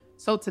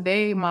So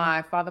today,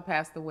 my father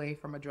passed away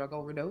from a drug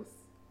overdose,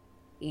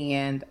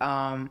 and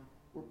I'm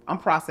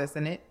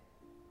processing it.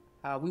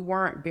 We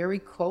weren't very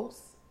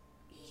close.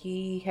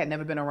 He had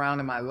never been around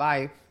in my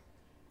life,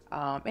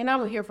 and I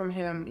would hear from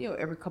him,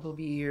 every couple of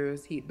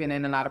years. He'd been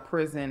in and out of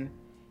prison,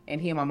 and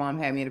he and my mom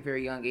had me at a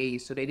very young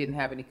age, so they didn't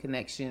have any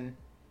connection.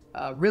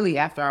 Really,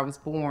 after I was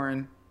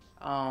born,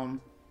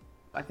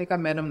 I think I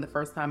met him the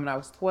first time when I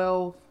was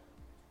 12,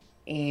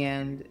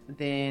 and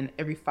then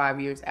every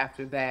 5 years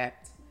after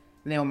that.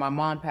 And then when my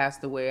mom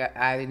passed away,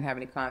 I didn't have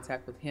any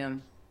contact with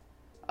him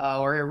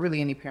or really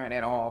any parent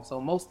at all.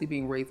 So mostly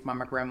being raised by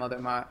my grandmother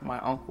and my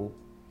uncle.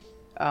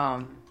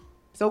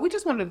 So we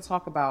just wanted to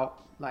talk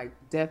about like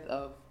death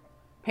of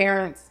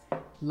parents,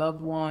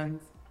 loved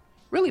ones,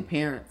 really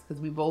parents,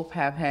 because we both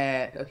have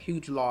had a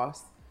huge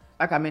loss.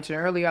 Like I mentioned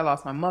earlier, I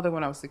lost my mother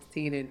when I was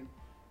 16, and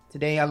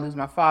today I lose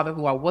my father,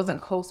 who I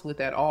wasn't close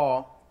with at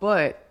all,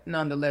 but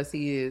nonetheless,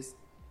 he is,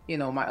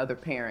 my other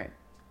parent.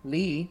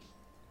 Lee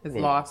is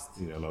lost.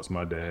 Yeah, I lost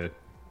my dad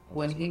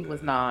when he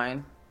was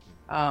 9,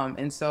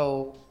 and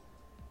so.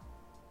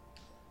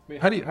 I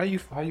mean, how you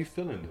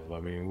feeling though? I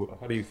mean,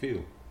 how do you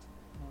feel?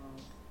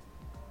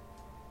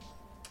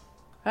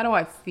 How do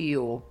I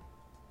feel?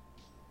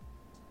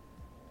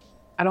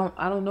 I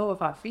don't know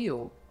if I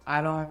feel.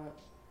 I don't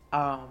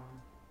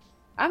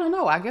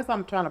know. I guess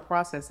I'm trying to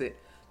process it.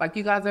 Like,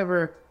 you guys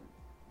ever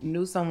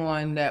knew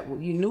someone that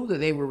you knew that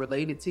they were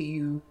related to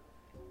you,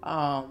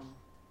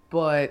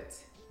 but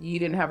you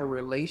didn't have a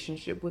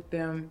relationship with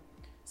them,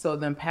 so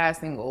them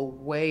passing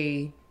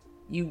away,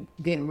 you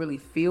didn't really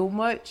feel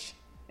much?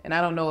 And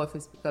I don't know if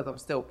it's because I'm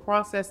still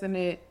processing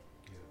it,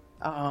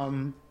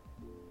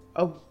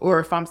 or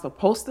if I'm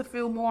supposed to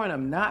feel more and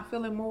I'm not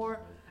feeling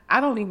more.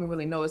 I don't even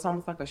really know. It's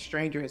almost like a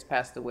stranger has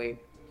passed away.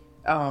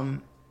 Yeah,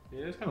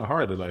 it's kind of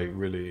hard to like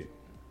really.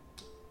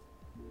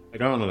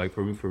 Like, I don't know. Like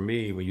for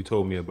me, when you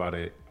told me about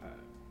it,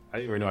 I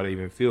didn't really know how to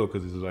even feel,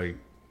 because it's like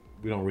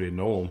we don't really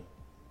know him,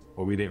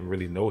 or we didn't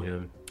really know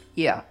him.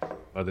 Yeah.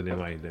 Other than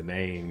like the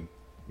name,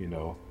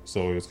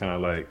 So it's kind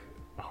of like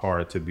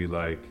hard to be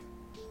like.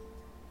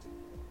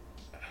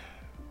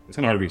 It's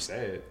kind of hard to be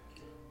sad.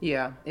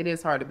 Yeah, it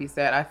is hard to be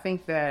sad. I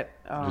think that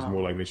Just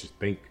more like makes you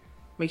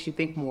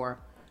think more.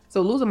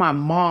 So losing my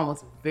mom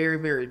was very,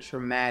 very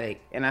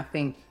traumatic, and I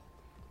think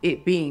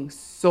it being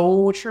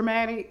so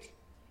traumatic,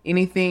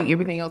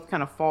 everything else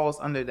kind of falls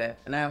under that.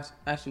 And I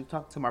actually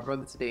talked to my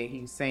brother today.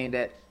 He's saying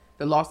that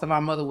the loss of our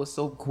mother was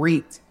so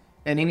great,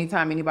 and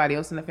anytime anybody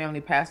else in the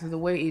family passes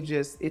away,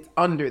 it's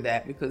under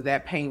that, because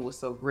that pain was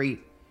so great,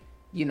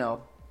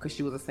 because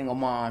she was a single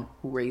mom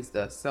who raised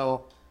us.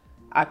 So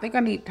I think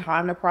I need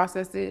time to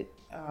process it,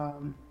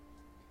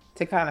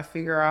 to kind of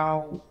figure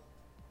out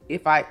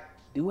if I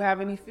do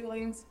have any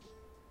feelings.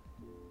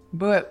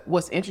 But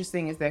what's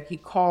interesting is that he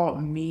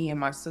called me and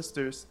my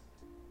sisters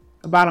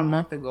about a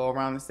month ago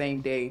around the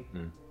same day,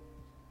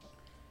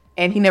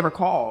 and he never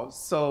calls.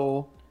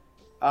 So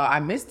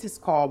I missed his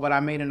call, but I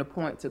made it a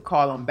point to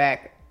call him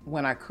back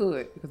when I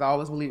could, because I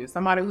always believe if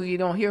somebody who you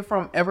don't hear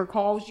from ever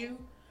calls you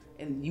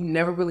and you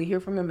never really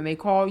hear from them and they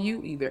call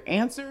you, either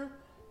answer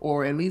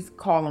or at least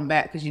call them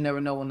back, because you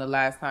never know when the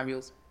last time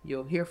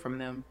you'll hear from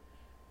them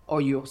or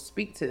you'll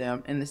speak to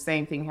them. And the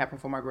same thing happened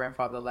for my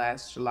grandfather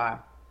last July.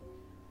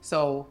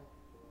 So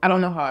I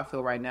don't know how I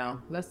feel right now.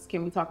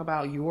 Can we talk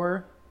about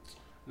your?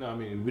 No, I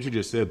mean, what you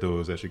just said though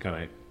is actually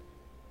kind of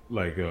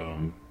like,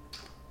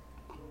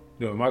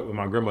 when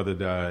my grandmother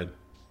died,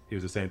 it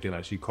was the same thing.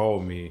 Like, she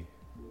called me,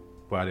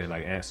 but I didn't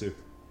like answer,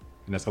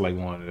 and that's like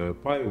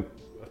probably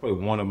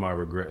one of my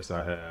regrets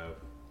I have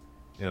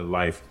in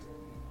life,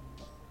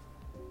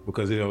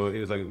 because it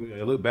was like,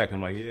 I look back and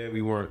I'm like, yeah,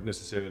 we weren't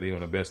necessarily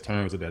on the best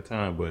terms at that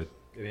time, but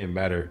it didn't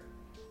matter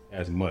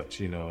as much,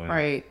 and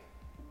Right.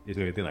 It's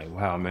made me think like,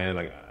 wow, man,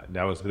 like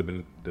that would have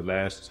been the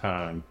last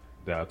time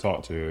that I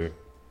talked to her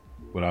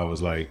when I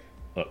was like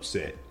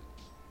upset.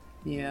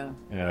 Yeah.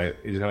 And it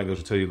just kind of goes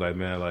to tell you, like,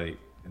 man, like,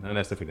 none of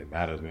that stuff that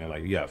matters, man.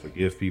 Like, you gotta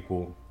forgive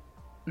people,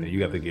 and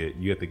you have to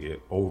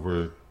get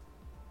over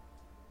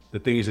the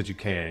things that you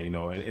can,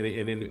 and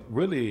it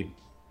really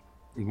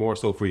more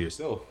so for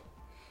yourself.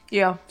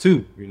 Yeah.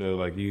 Too,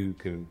 like, you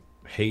can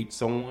hate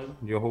someone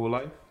your whole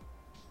life,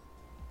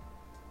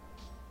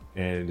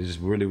 and it's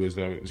really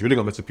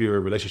gonna mess up your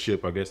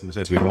relationship, I guess, in the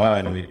sense of your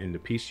mind and the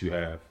peace you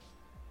have.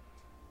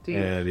 Do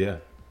you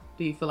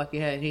feel like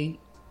you had hate,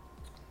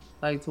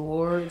 like,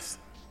 towards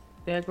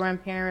their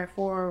grandparent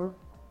for?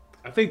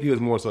 I think it was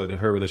more so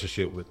her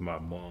relationship with my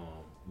mom,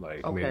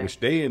 like, Okay. I mean, which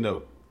they end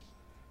up.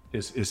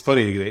 It's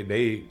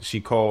funny.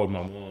 She called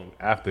my mom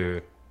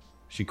after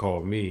she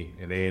called me,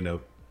 and they end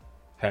up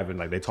having,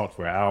 like, they talked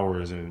for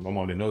hours, and my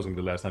mom didn't know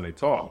the last time they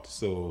talked.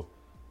 So,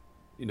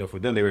 for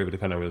them, they were able to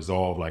kind of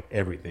resolve like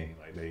everything.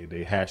 Like,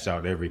 they hashed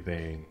out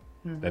everything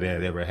that they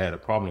had ever had a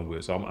problem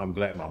with. So I'm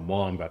glad my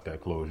mom got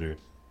that closure,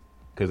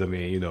 because I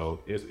mean,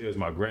 it was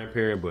my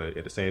grandparent, but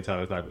at the same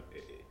time,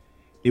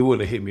 it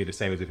wouldn't have hit me the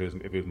same as if it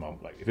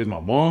was my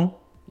mom.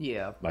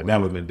 Yeah. Like, that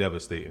would have been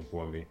devastating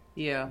for me.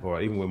 Yeah.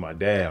 Or even with my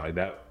dad, like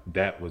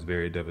that was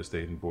very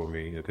devastating for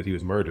me, because he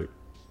was murdered.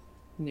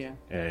 Yeah.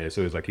 And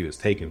so it's like he was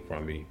taken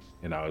from me,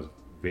 and I was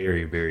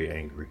very, very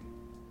angry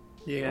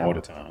Yeah. all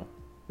the time.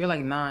 You're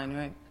like 9,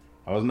 right?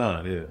 I was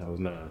 9, yeah, I was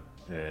 9.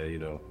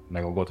 And, I'm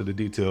not gonna go into the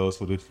details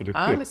for the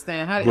I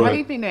understand. How but, do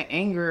you think that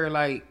anger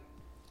like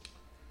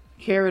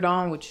carried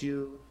on with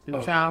you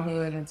through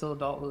childhood into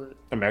adulthood?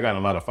 I mean, I got in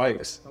a lot of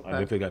fights. Okay. I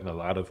definitely got in a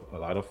lot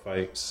of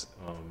fights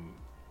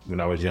when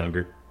I was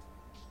younger.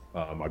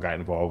 I got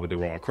involved with the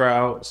wrong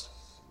crowds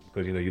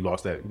because you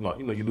lost that.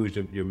 You lose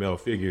your male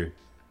figure.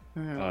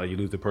 You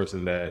lose the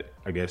person that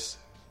I guess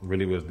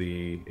really was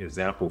the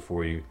example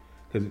for you.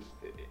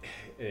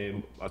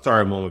 And I'm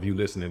sorry, Mom, if you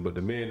listening, but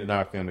the men in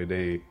our family,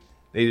 they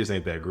just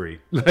ain't that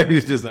great. Like,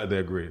 it's just not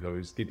that great. So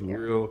just keep it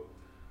real.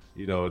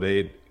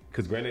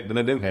 Because granted, none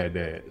of them had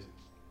dads.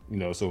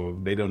 So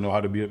they don't know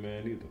how to be a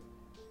man either.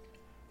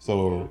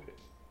 So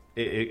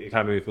it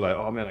kind of made me feel like,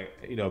 oh man,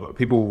 like,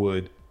 people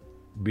would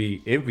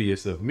be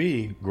envious of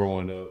me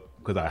growing up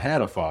because I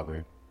had a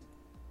father,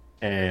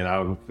 and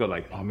I felt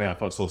like, oh man, I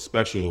felt so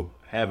special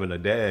having a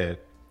dad,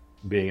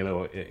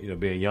 being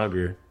being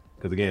younger.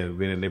 Because again,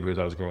 being in the neighborhoods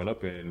I was growing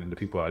up in, and the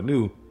people I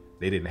knew,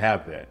 they didn't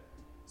have that,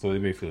 so it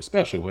made me feel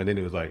special. And then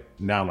it was like,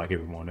 now I'm like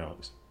everyone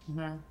else.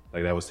 Mm-hmm.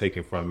 Like that was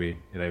taken from me,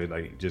 and it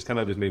like just kind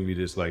of just made me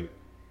just like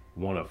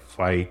want to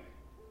fight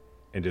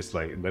and just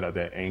like let out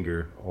that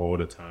anger all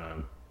the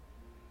time.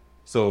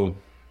 So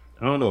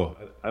I don't know.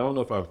 I don't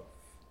know if I've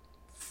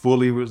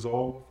fully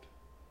resolved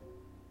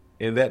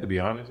in that, to be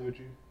honest with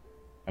you.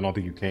 I don't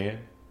think you can.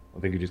 I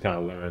think you just kind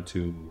of learn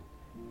to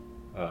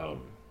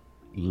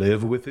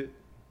live with it,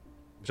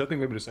 which I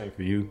think maybe the same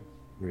for you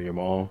and your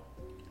mom.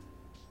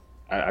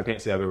 I can't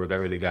say I've ever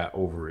really got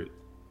over it.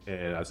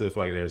 And I still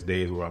feel like there's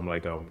days where I'm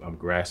like, I'm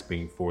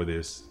grasping for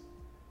this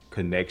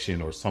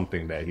connection or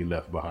something that he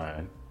left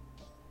behind.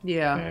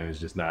 Yeah. And it's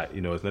just not,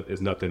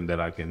 it's nothing that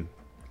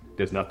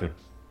there's nothing.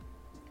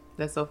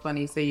 That's so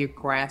funny. You say you're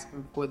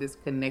grasping for this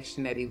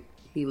connection that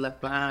he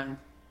left behind.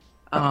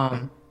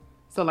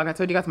 So like I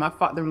told you guys,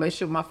 the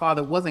relationship with my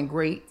father wasn't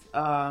great.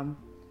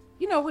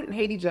 We didn't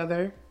hate each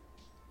other.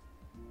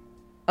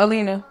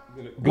 Alina,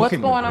 what's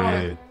going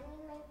on?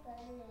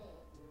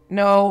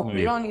 No,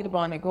 you don't need a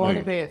bonnet. Go on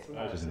to bed.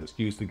 That's just an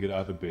excuse to get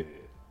out of bed.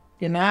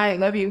 Good night.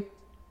 Love you.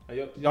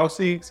 Y'all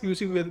see what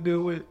we have to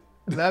deal with?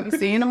 Love you.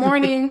 See you in the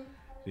morning.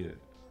 Yeah.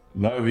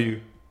 Love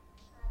you.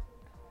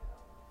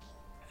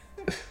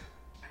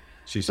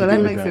 So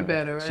that makes it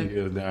better, right? She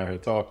is down here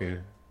talking.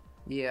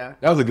 Yeah.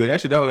 That was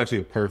actually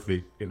a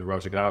perfect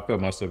interruption. I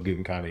felt myself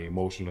getting kind of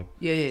emotional.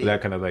 Yeah. So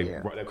that kind of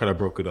that kind of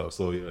broke it up.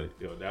 So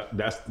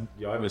that's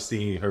y'all haven't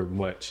seen her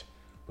much,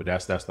 but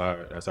that's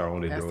our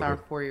only daughter. That's our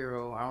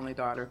 4-year-old, our only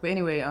daughter. But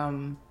anyway,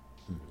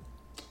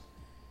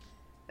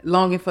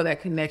 longing for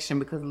that connection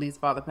because Lee's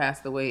father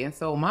passed away, and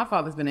so my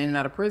father's been in and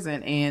out of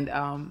prison,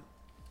 and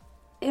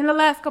in the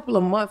last couple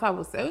of months, I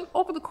would say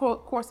over the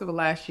course of the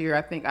last year,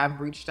 I think I've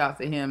reached out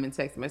to him in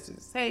text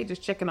messages, hey,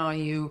 just checking on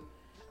you.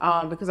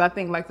 Because I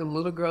think like the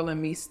little girl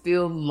in me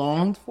still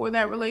longed for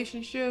that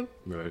relationship.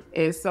 Right.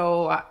 And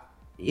so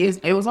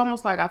it was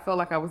almost like I felt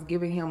like I was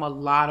giving him a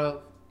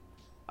lot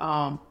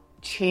of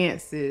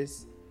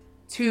chances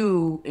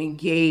to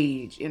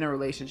engage in a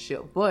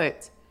relationship.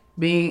 But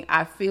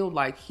I feel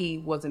like he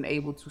wasn't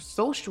able to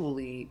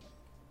socially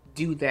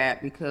do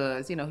that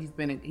because, he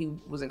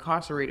was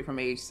incarcerated from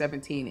age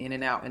 17 in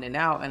and out.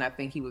 And I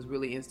think he was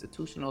really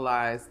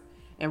institutionalized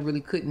and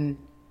really couldn't,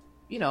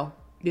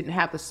 didn't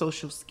have the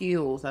social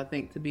skills, I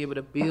think, to be able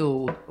to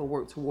build or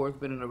work towards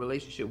building a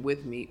relationship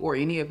with me or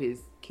any of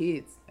his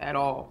kids at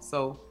all.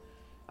 So,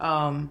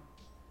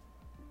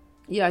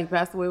 he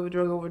passed away with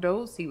drug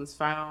overdose. He was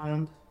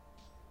found,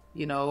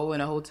 in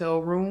a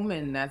hotel room,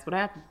 and that's what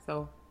happened.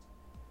 So,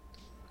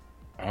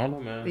 I don't know,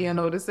 man. You don't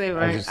know what to say,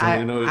 right? I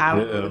don't know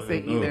what to say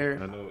either.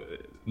 I know.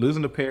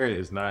 Losing a parent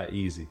is not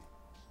easy.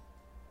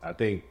 I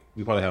think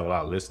we probably have a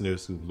lot of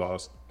listeners who've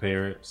lost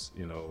parents,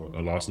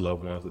 or lost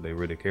loved ones that they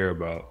really care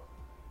about.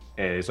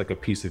 And it's like a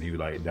piece of you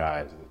like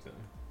dies with them,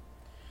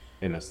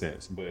 in a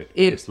sense. But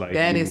it's like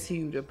that is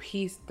huge. A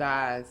piece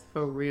dies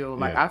for real.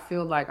 Like I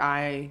feel like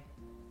I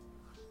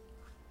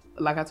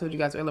told you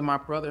guys earlier, my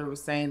brother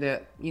was saying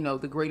that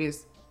the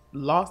greatest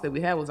loss that we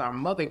had was our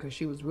mother because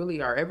she was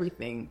really our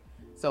everything.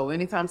 So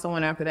anytime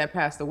someone after that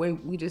passed away,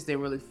 we just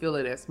didn't really feel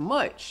it as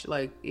much.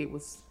 Like it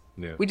was,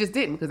 we just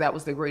didn't because that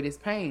was the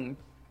greatest pain.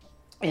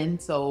 And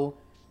so.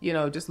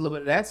 Just a little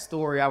bit of that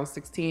story. I was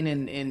 16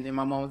 and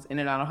my mom was in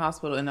and out of the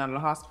hospital,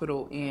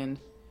 and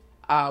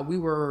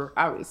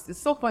it's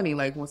so funny.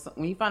 Like when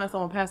you find out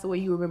someone passed away,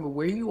 you remember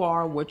where you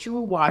are, what you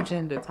were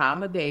watching, the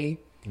time of day.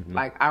 Mm-hmm.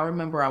 Like I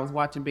remember I was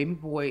watching Baby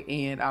Boy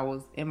and I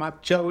was in my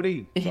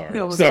Jody.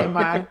 I was in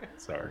my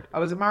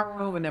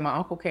room, and then my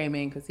uncle came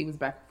in because he was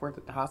back and forth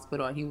at the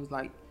hospital, and he was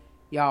like,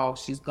 "Y'all,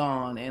 she's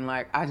gone." And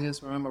like I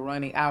just remember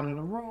running out of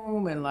the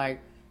room and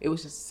like. It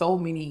was just so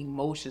many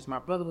emotions. My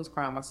brother was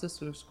crying. My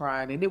sister was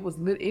crying. And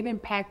it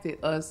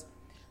impacted us,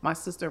 my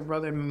sister and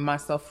brother and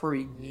myself for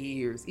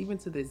years. Even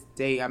to this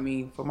day. I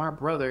mean, for my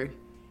brother,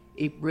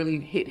 it really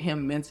hit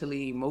him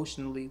mentally,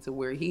 emotionally to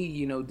where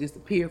he,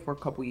 disappeared for a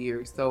couple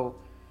years. So,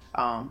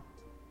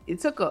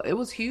 it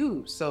was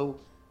huge. So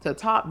to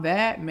top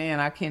that, man,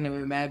 I can't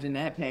even imagine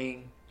that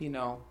pain, you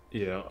know.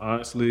 Yeah,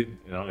 honestly,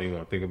 and I don't even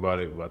want to think about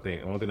it, but I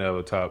think the only thing that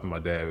would top my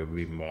dad would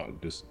be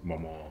just my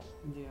mom.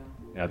 Yeah.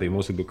 And I think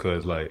mostly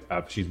because like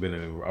she's been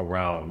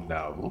around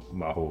now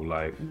my whole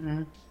life.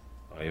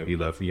 He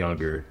left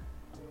younger,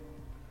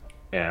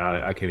 and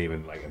I can't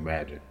even like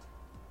imagine.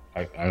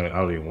 I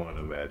don't even want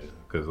to imagine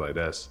because like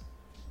that's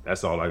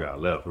all I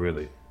got left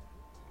really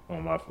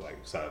on my like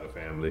side of the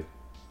family.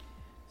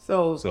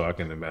 So So I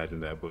can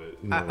imagine that, but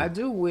you know, I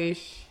do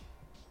wish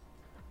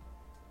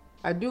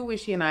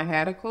he and I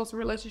had a closer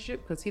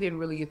relationship because he didn't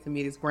really get to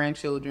meet his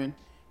grandchildren.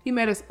 He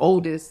met our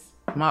oldest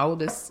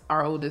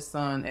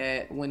son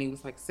when he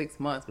was like 6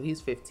 months, but he's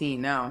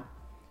 15 now.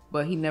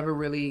 But he never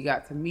really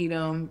got to meet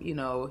them. You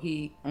know,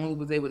 he only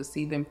was able to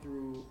see them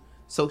through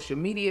social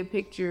media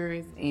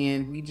pictures,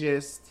 and we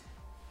just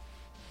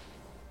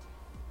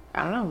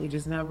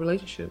didn't have a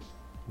relationship.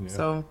 Yeah.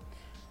 So,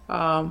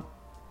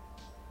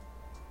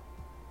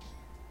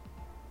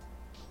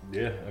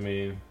 yeah, I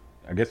mean,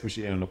 I guess we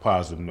should end on a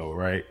positive note,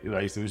 right?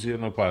 Like, so we should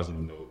end on a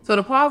positive note. So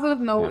the positive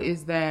note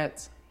is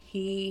that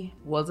he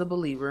was a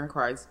believer in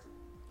Christ.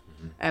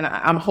 And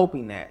I'm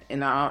hoping that.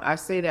 And I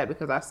say that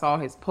because I saw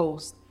his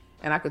post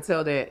and I could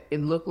tell that it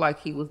looked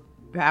like he was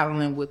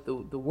battling with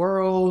the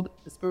world,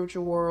 the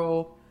spiritual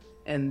world,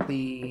 and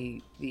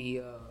the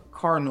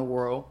cardinal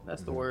world.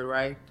 That's the word,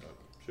 right?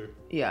 Sure.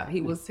 Yeah, he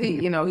would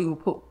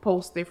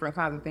post different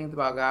kinds of things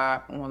about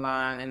God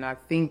online. And I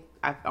think,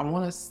 I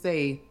want to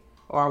say,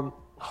 or I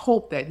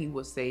hope that he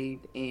was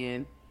saved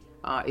and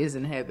is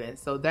in heaven.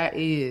 So that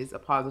is a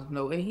positive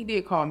note. And he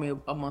did call me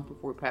a month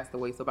before he passed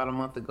away. So about a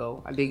month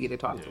ago, I did get to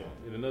talk to him.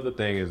 And another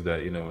thing is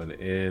that, you know, in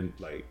the end,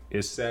 like,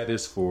 it's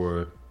saddest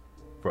for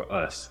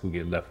us who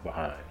get left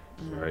behind,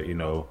 right? You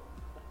know,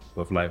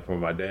 but like for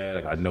my dad,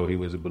 like, I know he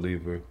was a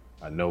believer.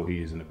 I know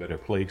he's in a better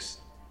place,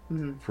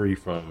 free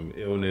from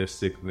illness,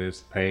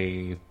 sickness,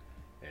 pain,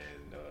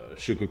 and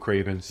sugar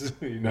cravings.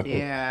 You know,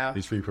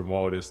 he's free from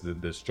all this,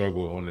 the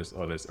struggle on this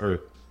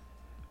earth.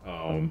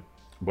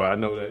 But I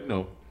know that, you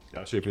know,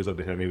 I'm sure if it was up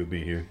to him, he would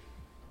be here.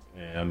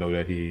 And I know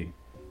that he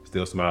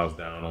still smiles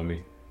down on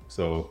me.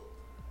 So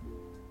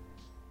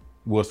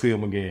we'll see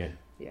him again.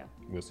 Yeah.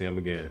 We'll see him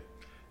again.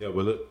 Yeah,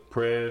 but look,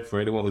 pray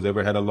for anyone who's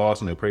ever had a loss,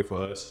 and they pray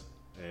for us.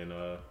 And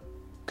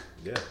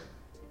yeah,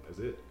 that's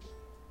it.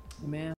 Man.